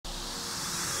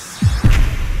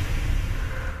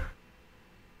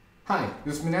Hi,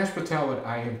 this is Manesh Patel with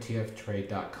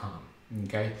IMTFtrade.com.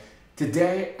 Okay,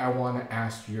 today I want to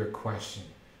ask you a question.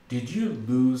 Did you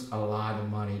lose a lot of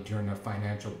money during the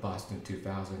financial bust in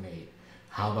 2008?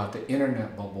 How about the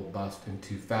internet bubble bust in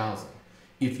 2000?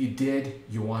 If you did,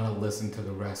 you want to listen to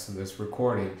the rest of this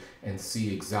recording and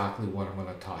see exactly what I'm going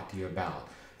to talk to you about.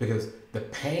 Because the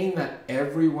pain that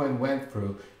everyone went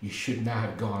through, you should not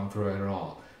have gone through it at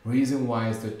all. Reason why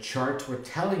is the charts were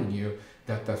telling you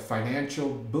that the financial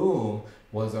boom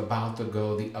was about to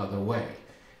go the other way.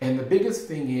 And the biggest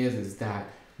thing is that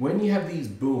when you have these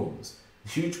booms,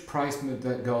 huge price movement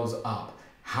that goes up,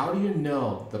 how do you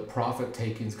know the profit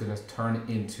taking is going to turn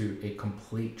into a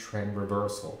complete trend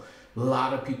reversal? A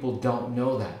lot of people don't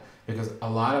know that because a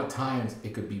lot of times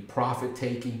it could be profit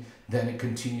taking, then it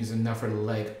continues another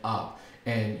leg up.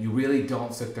 And you really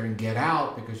don't sit there and get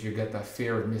out because you get that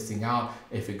fear of missing out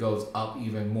if it goes up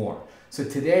even more. So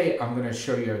today I'm going to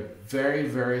show you a very,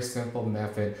 very simple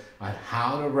method on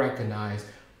how to recognize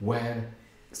when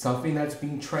something that's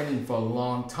been trending for a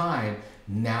long time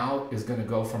now is going to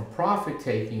go from profit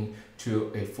taking to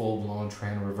a full-blown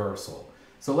trend reversal.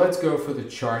 So let's go for the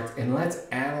charts and let's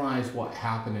analyze what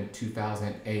happened in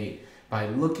 2008 by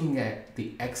looking at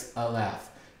the XLF,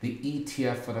 the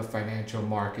ETF for the financial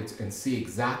markets, and see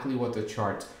exactly what the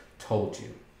charts told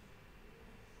you.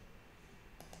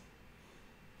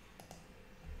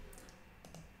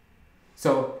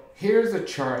 So here's a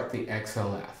chart, the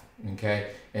XLF,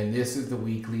 okay? And this is the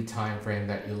weekly time frame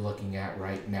that you're looking at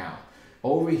right now.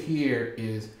 Over here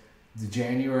is the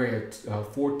January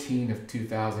of 14 of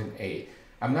 2008.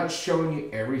 I'm not showing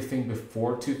you everything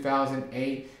before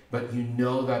 2008, but you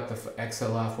know that the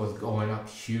XLF was going up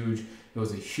huge. It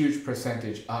was a huge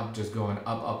percentage up, just going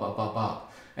up, up, up, up,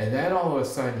 up. And then all of a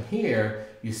sudden here,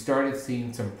 you started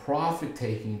seeing some profit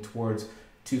taking towards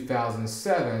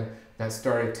 2007 that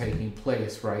started taking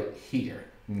place right here,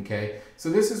 okay? So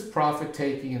this is profit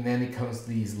taking, and then it comes to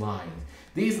these lines.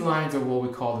 These lines are what we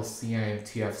call the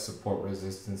CIMTF support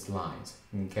resistance lines,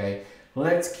 okay?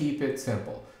 Let's keep it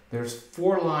simple. There's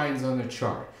 4 lines on the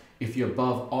chart. If you're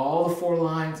above all the 4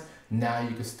 lines, now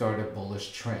you can start a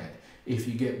bullish trend. If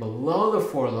you get below the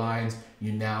 4 lines,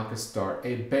 you now can start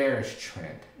a bearish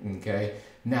trend, okay?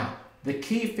 Now, the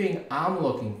key thing I'm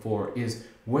looking for is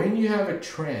when you have a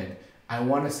trend, I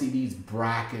want to see these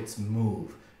brackets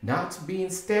move. Not to be in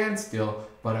standstill,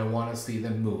 but I want to see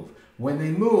them move. When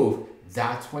they move,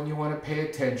 that's when you want to pay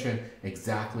attention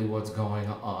exactly what's going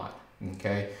on,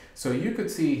 okay? So you could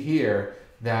see here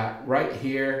that right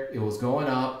here, it was going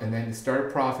up and then it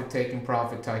started profit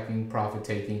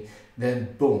taking,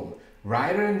 then boom.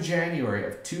 Right in January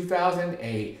of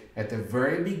 2008, at the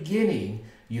very beginning,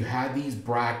 you had these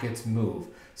brackets move.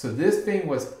 So this thing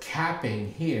was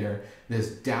capping here,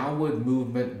 this downward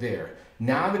movement there.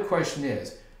 Now the question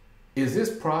is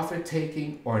this profit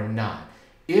taking or not?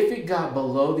 If it got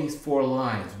below these 4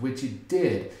 lines, which it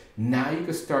did, now you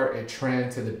can start a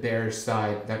trend to the bearish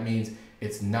side. That means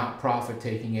it's not profit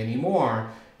taking anymore.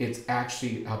 It's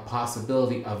actually a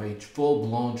possibility of a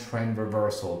full-blown trend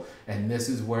reversal. And this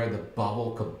is where the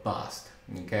bubble could bust,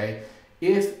 okay?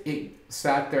 If it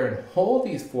sat there and hold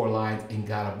these 4 lines and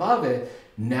got above it,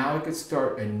 now it could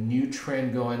start a new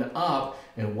trend going up.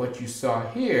 And what you saw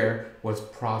here was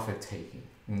profit taking,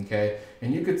 okay?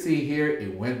 And you could see here,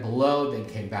 it went below, then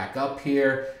came back up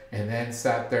here, and then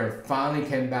sat there, finally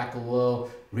came back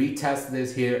low, retested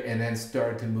this here, and then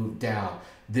started to move down.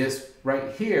 This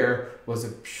right here was a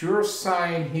pure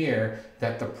sign here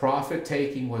that the profit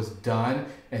taking was done,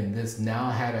 and this now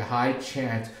had a high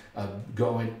chance of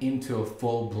going into a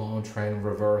full-blown trend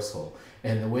reversal.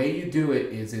 And the way you do it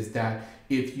is that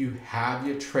if you have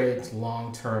your trades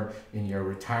long-term in your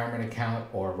retirement account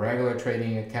or regular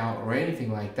trading account or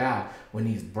anything like that, when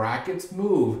these brackets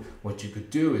move, what you could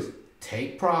do is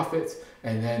take profits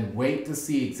and then wait to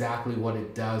see exactly what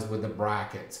it does with the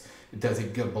brackets. Does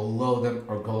it go below them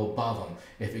or go above them?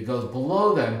 If it goes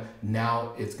below them,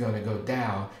 now it's going to go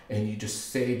down and you just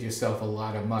saved yourself a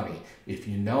lot of money. If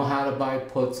you know how to buy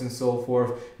puts and so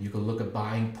forth, you can look at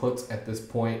buying puts at this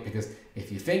point, because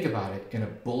if you think about it, in a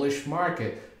bullish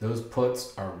market, those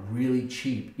puts are really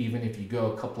cheap. Even if you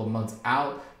go a couple of months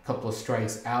out, a couple of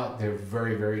strikes out, they're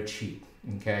very, very cheap,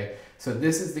 okay? So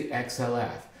this is the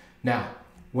XLF. Now,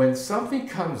 when something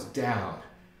comes down,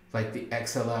 like the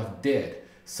XLF did,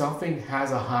 something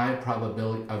has a high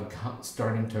probability of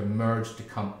starting to emerge to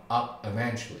come up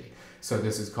eventually. So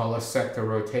this is called a sector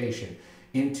rotation.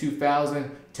 In 2000,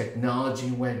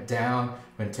 technology went down.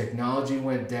 When technology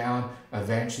went down,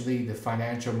 eventually the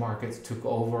financial markets took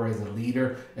over as a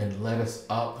leader and led us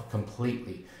up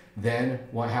completely. Then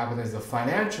what happened is the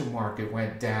financial market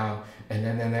went down, and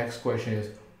then the next question is,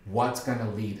 what's going to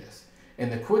lead us?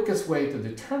 And the quickest way to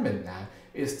determine that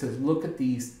is to look at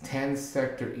these 10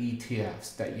 sector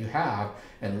ETFs that you have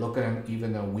and look at them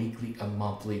even a weekly, a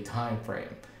monthly time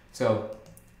frame. So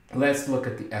let's look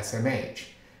at the SMH.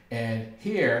 And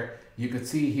here, you could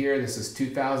see here, this is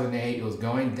 2008, it was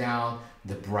going down,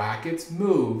 the brackets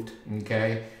moved,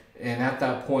 okay? And at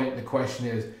that point, the question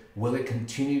is, will it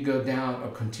continue to go down or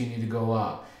continue to go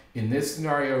up? In this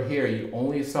scenario here, you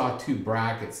only saw 2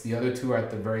 brackets. The other 2 are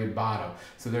at the very bottom.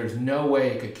 So there's no way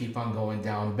it could keep on going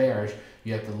down bearish.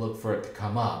 You have to look for it to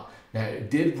come up. Now,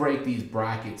 it did break these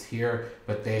brackets here,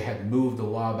 but they had moved a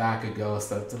while back ago,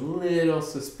 so it's a little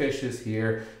suspicious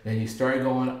here. Then you started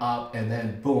going up, and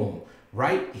then boom.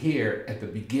 Right here at the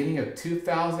beginning of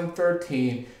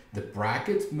 2013, the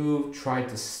brackets moved, tried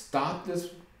to stop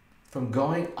this from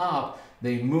going up.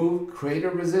 They moved,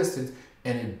 created resistance,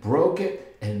 and it broke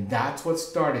it, and that's what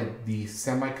started the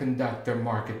semiconductor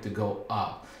market to go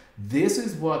up. This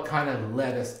is what kind of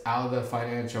led us out of the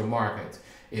financial markets.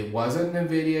 It wasn't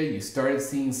NVIDIA. You started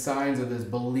seeing signs of this,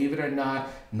 believe it or not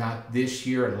this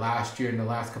year or last year. In the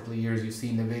last couple of years, you've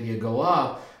seen NVIDIA go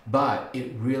up, but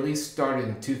it really started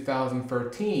in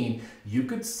 2013. You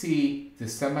could see the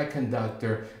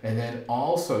semiconductor, and then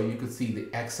also you could see the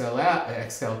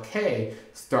XLK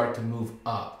start to move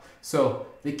up. So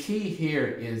the key here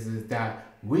is that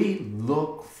we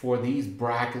look for these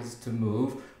brackets to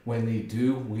move. When they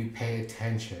do, we pay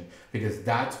attention, because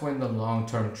that's when the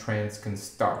long-term trends can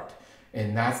start.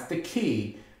 And that's the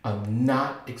key of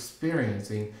not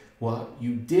experiencing what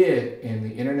you did in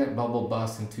the internet bubble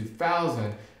bust in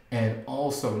 2000, and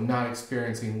also not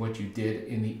experiencing what you did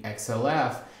in the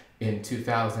XLF in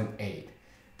 2008.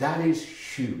 That is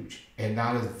huge, and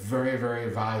that is very, very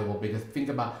valuable, because think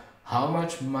about how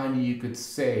much money you could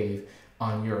save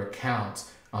on your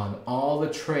accounts, on all the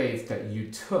trades that you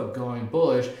took going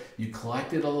bullish. You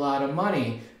collected a lot of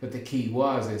money, but the key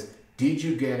is, did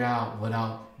you get out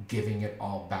without giving it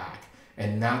all back?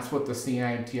 And that's what the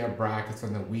CIMTR brackets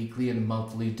on the weekly and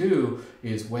monthly do,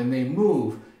 is when they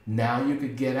move, now you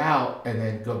could get out and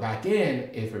then go back in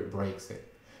if it breaks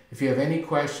it. If you have any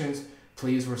questions,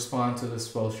 please respond to the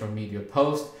social media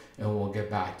post and we'll get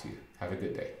back to you. Have a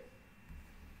good day.